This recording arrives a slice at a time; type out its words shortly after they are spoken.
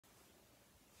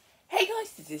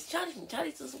guys, this is Charlie from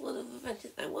Charlie's World of Adventures,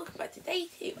 and welcome back to day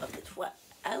 2 of the 12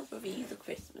 reviews of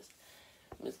Christmas.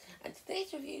 And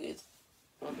today's review is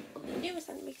on the newest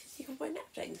animated sequel by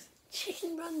Netflix,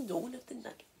 Chicken Run Dawn of the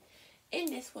Nugget.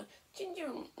 In this one, Ginger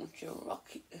and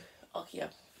Rocky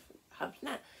have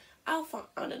now Alpha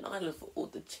on an island for all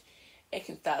the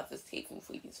chickens that have escaped from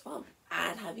Freedom's farm,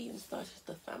 and have even started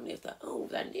the family of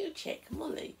their new chick,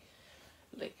 Molly.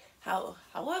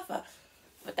 However,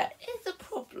 but there is a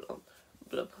problem.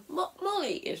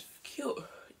 Molly is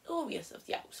curious of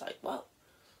the outside world,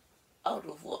 out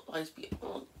of what lies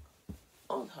beyond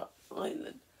on her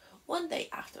island. One day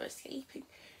after escaping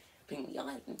the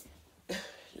island,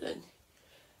 then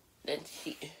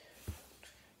she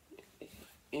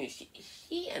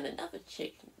and another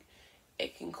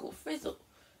chicken called Frizzle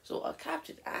are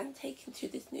captured and taken to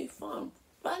this new farm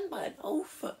run by an old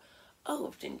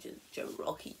of Ginger Joe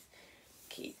Rocky's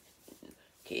kids.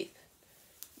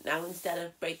 Now, instead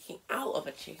of breaking out of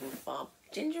a chicken farm,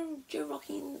 Ginger, Joe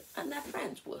Rocky and their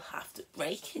friends will have to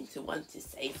break into one to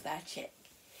save their chick.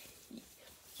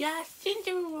 Yes,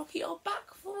 Ginger and Rocky are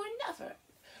back for another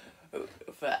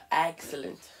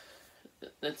excellent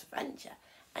adventure.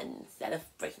 And instead of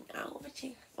breaking out of a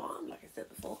chicken farm, like I said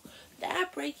before, they're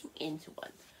breaking into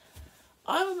one.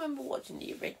 I remember watching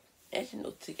the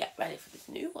original to get ready for this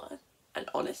new one, and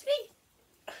honestly,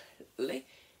 it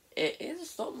is a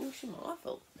stop motion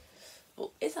marvel, but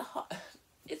it's a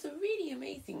really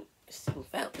amazing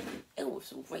film with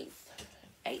some great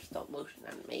stop motion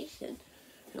animation,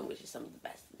 which is some of the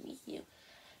best in the medium,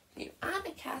 and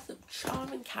a cast of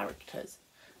charming characters.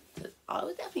 I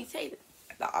would definitely say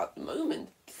that at the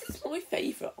moment, this is my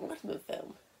favourite Ottoman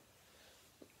film.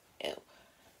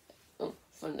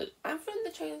 From the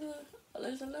trailer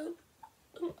alone,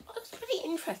 I was pretty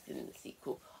interested in the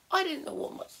sequel. I didn't know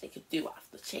what much they could do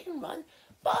after Chicken Run,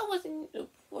 but I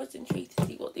was intrigued to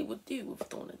see what they would do with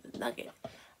Dawn of the Nugget.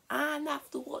 And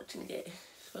after watching it,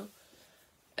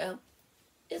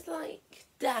 it's like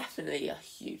definitely a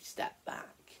huge step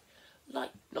back.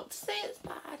 Like, not to say it's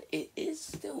bad, it is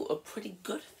still a pretty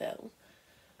good film.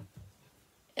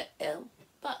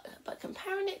 But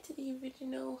comparing it to the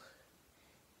original,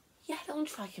 yeah, don't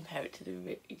try to compare it to the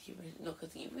original,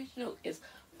 because the original is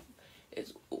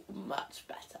much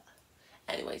better.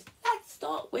 Anyways, let's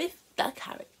start with the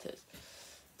characters.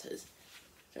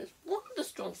 One of the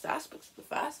strongest aspects of the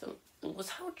first film was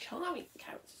how charming the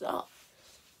characters are.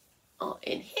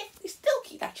 In here, they still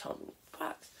keep that charming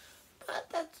perks, but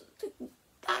that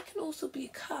can also be a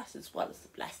curse as well as a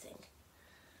blessing.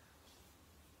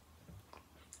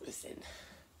 Listen,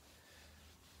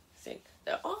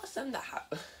 there are some that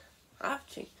have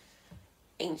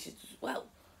changes as well.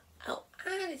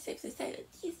 And it's safe to say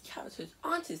that these characters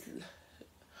aren't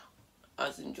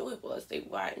as enjoyable as they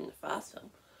were in the first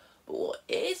film. But what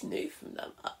is new from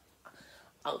them,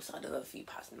 outside of a few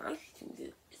personality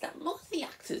changes, is that most of the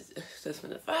actors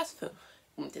from the first film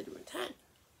didn't return.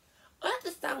 I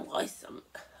understand why some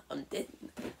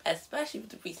didn't, especially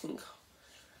with the recent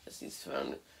controversies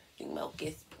surrounding Mel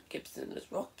Gibson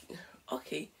as Rocky.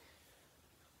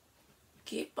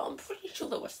 But I'm pretty sure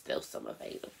there were still some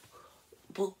available.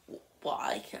 But what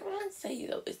I can say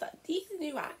though is that these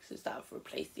new actors that have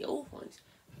replaced the old ones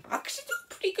actually do a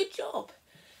pretty good job.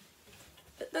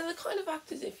 They're the kind of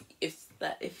actors if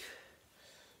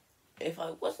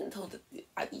I wasn't told that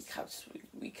these characters were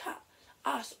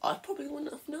recast, I probably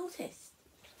wouldn't have noticed.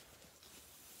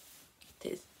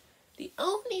 The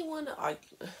only one I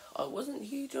wasn't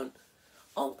huge on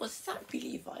was Zachary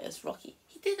Levi as Rocky.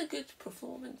 He did a good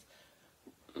performance,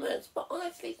 but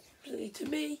honestly, to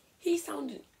me, he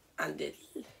sounded and did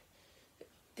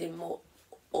more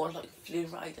or like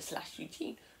Flynn Rider /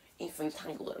 Eugene from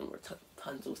Tangled and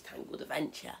Rapunzel's Tangled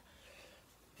Adventure.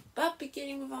 But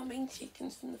beginning with our main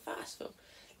chickens from the first film,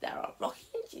 there are Rocky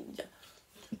and Ginger,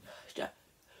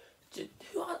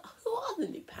 who are the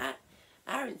new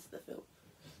parents of the film.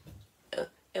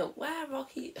 Where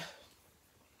Rocky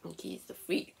is the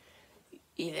freak,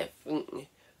 either from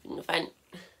the fan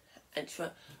and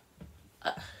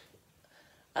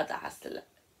that has to let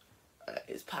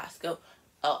his past go,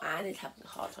 and is having a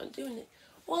hard time doing it.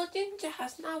 While Ginger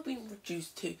has now been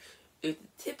reduced to the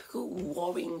typical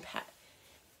worrying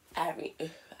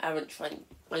parent trying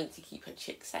to keep her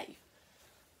chick safe.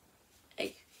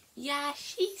 Yeah,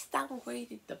 she's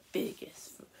downgraded the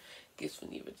biggest from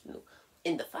the original.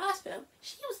 In the first film,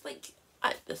 she was like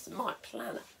the smart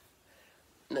planner.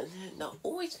 No,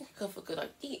 always think of a good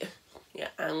idea. Yeah,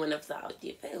 and whenever that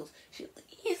idea fails, she'll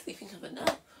easily think of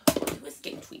another to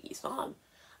escape Tweety's farm.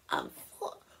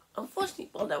 Unfortunately,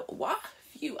 well, there were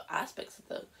a few aspects of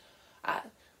them,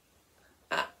 and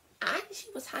she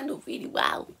was handled really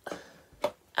well.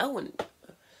 Owen,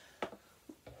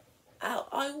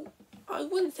 I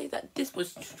wouldn't say that this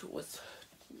was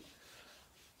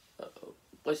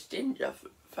ginger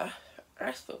for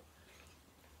Earthful.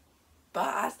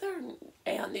 But as they're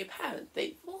new parents,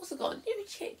 they've also got a new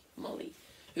chick, Molly,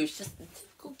 who's just a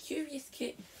typical curious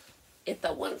kid. If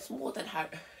that wants more than her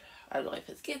life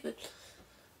has given.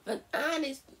 But Anne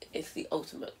is the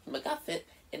ultimate MacGuffin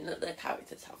in that the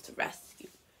characters have to rescue.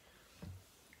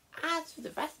 As for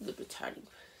the rest of the returning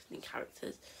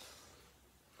characters,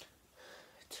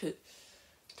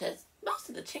 most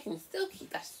of the chickens still keep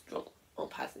their strong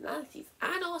personalities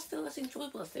and are still as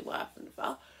enjoyable as they were from the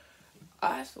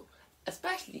first,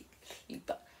 especially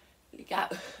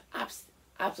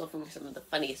absorbing some of the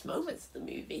funniest moments of the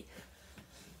movie.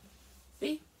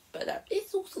 See, but there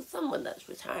is also someone that's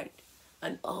returned,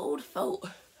 an old foe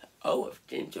of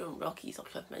Ginger and Rocky's,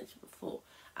 like I've mentioned before,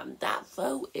 and that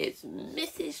foe is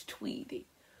Mrs. Tweedy.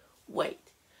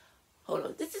 Wait, hold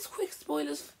on, this is quick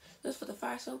spoilers for the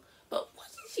first one, but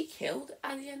wasn't she killed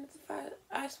at the end of the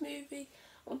first movie?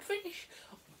 I'm pretty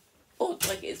sure, or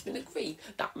like it's been agreed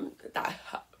that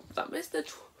Mr.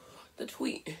 The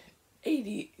Tweedy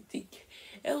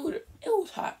killed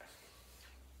her.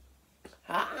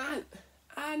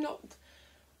 I knocked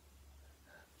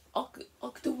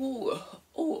off the wall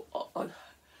or on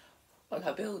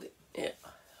her building, yeah,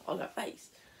 on her face.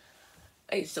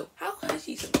 Hey, so how has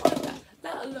she survived that?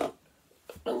 Let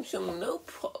alone shown no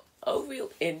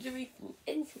real injury from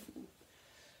incident.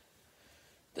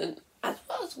 Then, as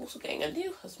well as also getting a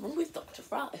new husband with Dr.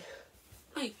 Fry.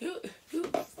 Hey,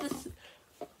 who's this?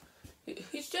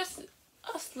 Who's just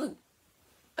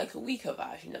like a weaker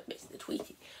version of Mr.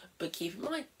 Tweedy. But keep in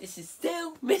mind, this is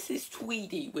still Mrs.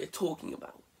 Tweedy we're talking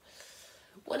about.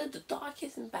 One of the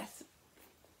darkest and best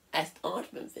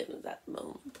Aardman villains at the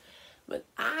moment.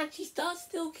 And she does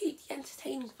still keep the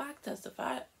entertaining factor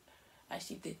as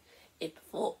she did it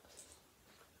before.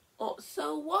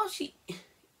 So while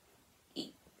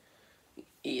it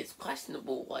is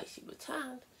questionable why she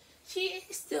returned, she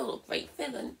is still a great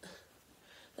villain.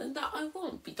 And that I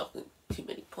won't be docking too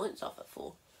many points off her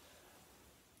for.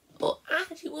 But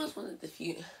she was one of the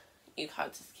few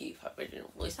characters to keep her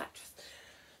original voice actress.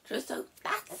 So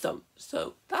that's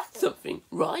something,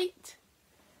 right?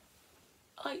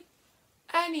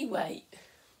 Anyway,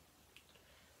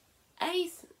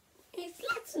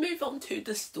 let's move on to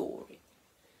the story.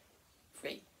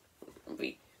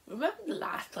 Remember the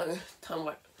last time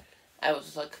where I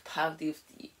was like a parody of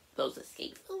those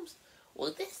escape films?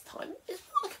 Well, this time it's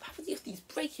more like a parody of these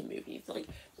breaking movies, like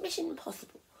Mission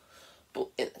Impossible. But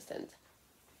in a sense,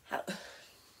 how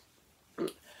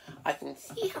I can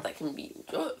see how that can be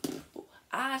enjoyable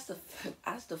as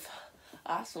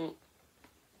some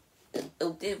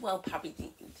it did well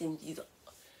parodying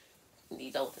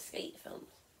these old escape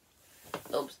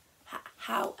films.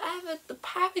 However, the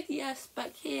parody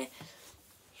aspect here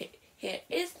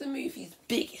is the movie's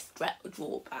biggest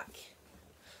drawback.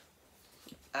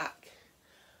 I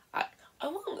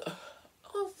won't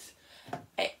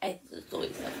the story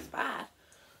itself is bad.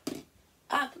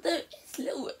 But there is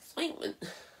little excitement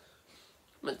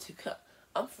to cut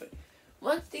on through.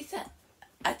 Once they set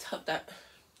up that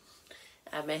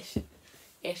mission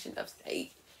of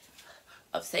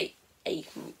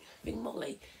saving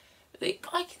Molly,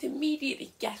 I could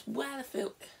immediately guess where the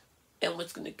film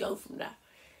was going to go from there.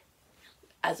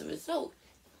 As a result,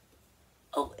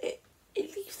 it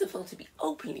leaves the film to be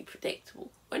openly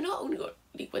predictable, where not only were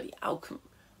the outcome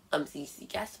easily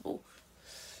guessable,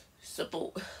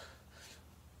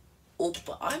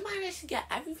 but I managed to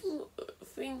get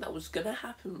everything that was going to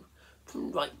happen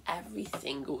from right every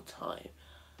single time.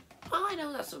 I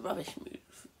know that's a rubbish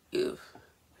move.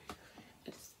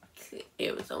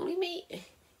 It was only me.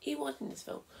 He was in this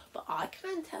film, but I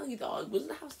can tell you that I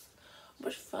wasn't having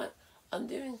much fun on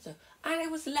doing so, and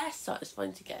it was less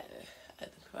satisfying to get them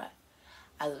correct.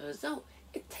 As a result,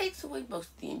 it takes away most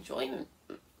of the enjoyment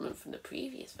from the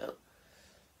previous film.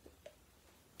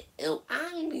 It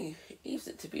only leaves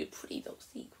it to be a pretty dull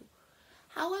sequel.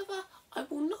 However, I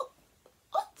will not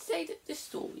say that this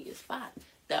story is bad.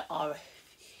 There are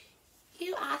a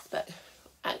few aspects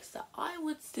that I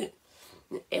would say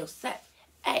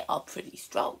are pretty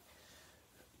strong.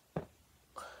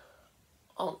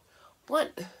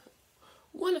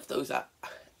 One of those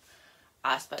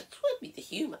aspects would be the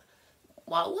humour.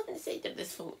 While I wouldn't say that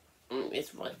this film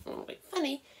is right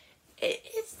funny, it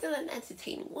is still an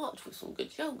entertaining watch with some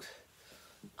good jokes.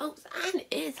 And it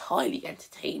is highly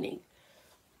entertaining.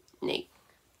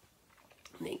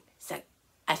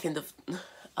 Second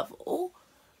of all,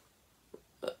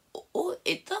 or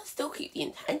it does still keep the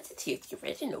intensity of the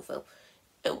original film,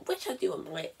 which I do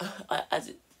admire, as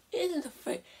it isn't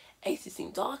afraid to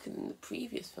seem darker than the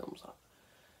previous films are.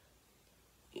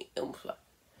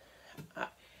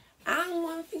 And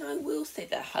one thing I will say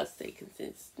that has stayed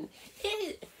consistent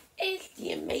is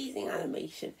the amazing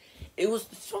animation. It was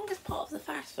the strongest part of the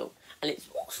first film, and it's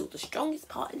also the strongest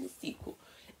part in the sequel.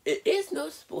 It is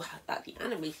noticeable that the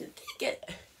animation did get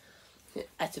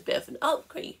at a bit of an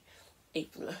upgrade,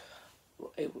 even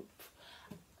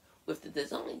with the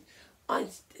design. I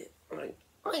was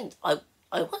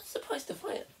surprised to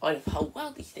find how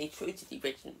well they stayed true to the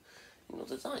original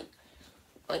design,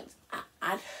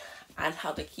 and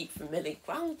how they keep familiar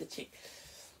ground with the chick.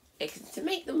 To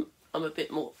make them a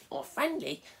bit more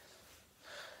friendly,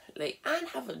 and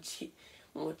have a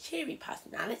more cheery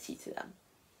personality to them.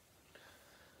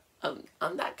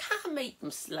 And that can make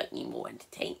them slightly more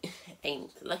entertaining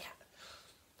to look at.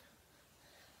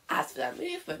 As for their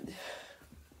movement,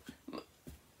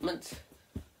 as one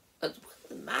of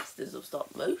the masters of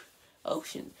stop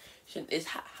motion is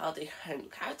how they handle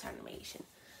character animation,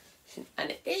 and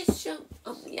it is shown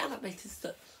on the animators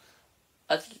that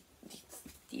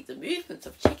the movements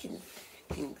of chickens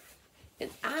and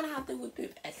how they would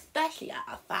move, especially at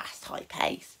a fast, high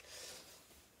pace,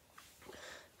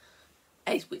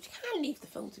 which can leave the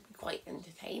film to be quite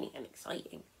entertaining and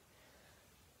exciting.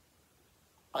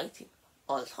 I think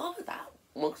on top of that,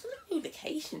 most of the new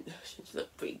locations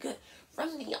look pretty good.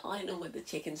 From the island where the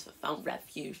chickens found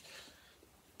refuge,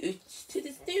 to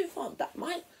this new farm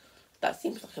that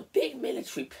seems like a big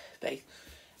military base,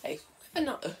 with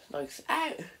a nice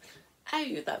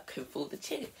area that could fool the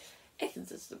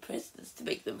chickens as the prisoners to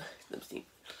make them seem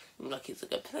like it's a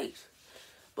good place.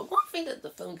 But one thing that the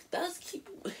film does keep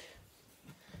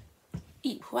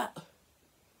well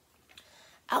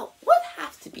would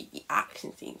have to be the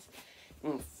action scenes.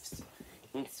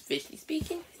 Visually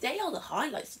speaking, they are the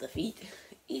highlights of the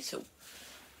feature,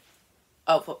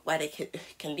 of where they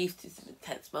can lead to some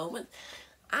intense moments,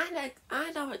 and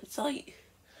are exciting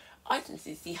items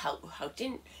to see how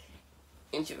Jin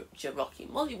and Rocky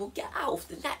and Molly will get out of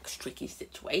the next tricky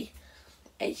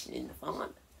situation in the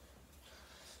farm.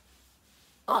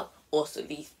 Also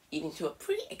leading to a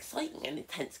pretty exciting and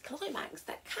intense climax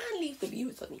that can leave the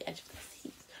viewers on the edge of their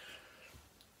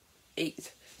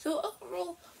seats. So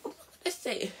overall, I'm not going to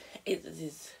say it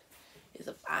is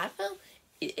a bad film.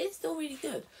 It is still really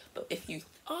good, but if you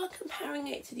are comparing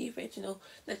it to the original,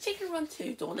 the Chicken Run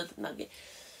 2 Dawn of the Nugget,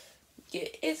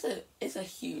 it is a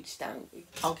huge downgrade.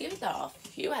 I'll give it a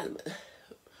few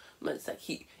elements that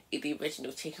keep the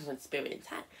original Chicken Run spirit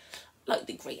intact, like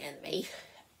the great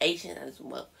animation as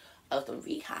well as the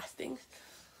recastings.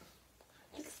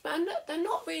 They're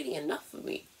not really enough for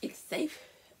me. It's safe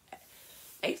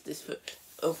this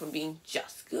from being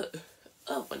just good.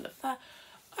 When the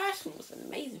first one was an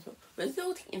amazing film,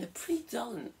 resulting in a pretty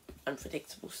dull and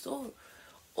unpredictable story,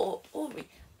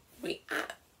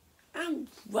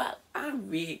 and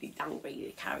really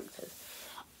downgraded characters.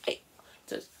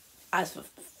 As for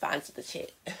fans of the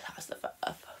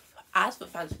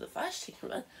first Chicken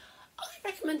Run, I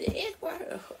recommend it is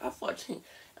worth watching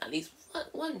at least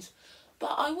once,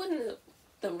 but I wouldn't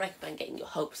recommend getting your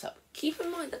hopes up. Keep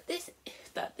in mind that this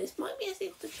might be a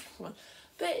sequel to Chicken Run,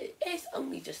 but it's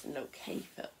only just an okay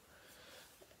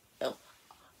film.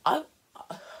 I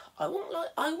won't lie,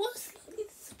 I was slightly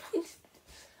disappointed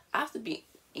after being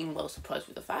well surprised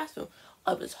with the first film.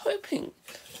 I was hoping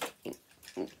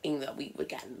that we would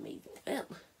get an amazing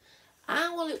film,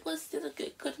 and while it was still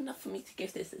good enough for me to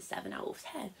give this a 7 out of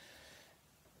 10,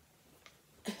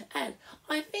 and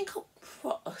I think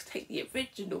I'll take the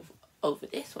original over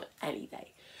this one any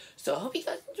day. So I hope you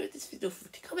guys enjoyed this video.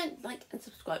 To comment, like and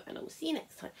subscribe, and I will see you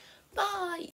next time. Bye!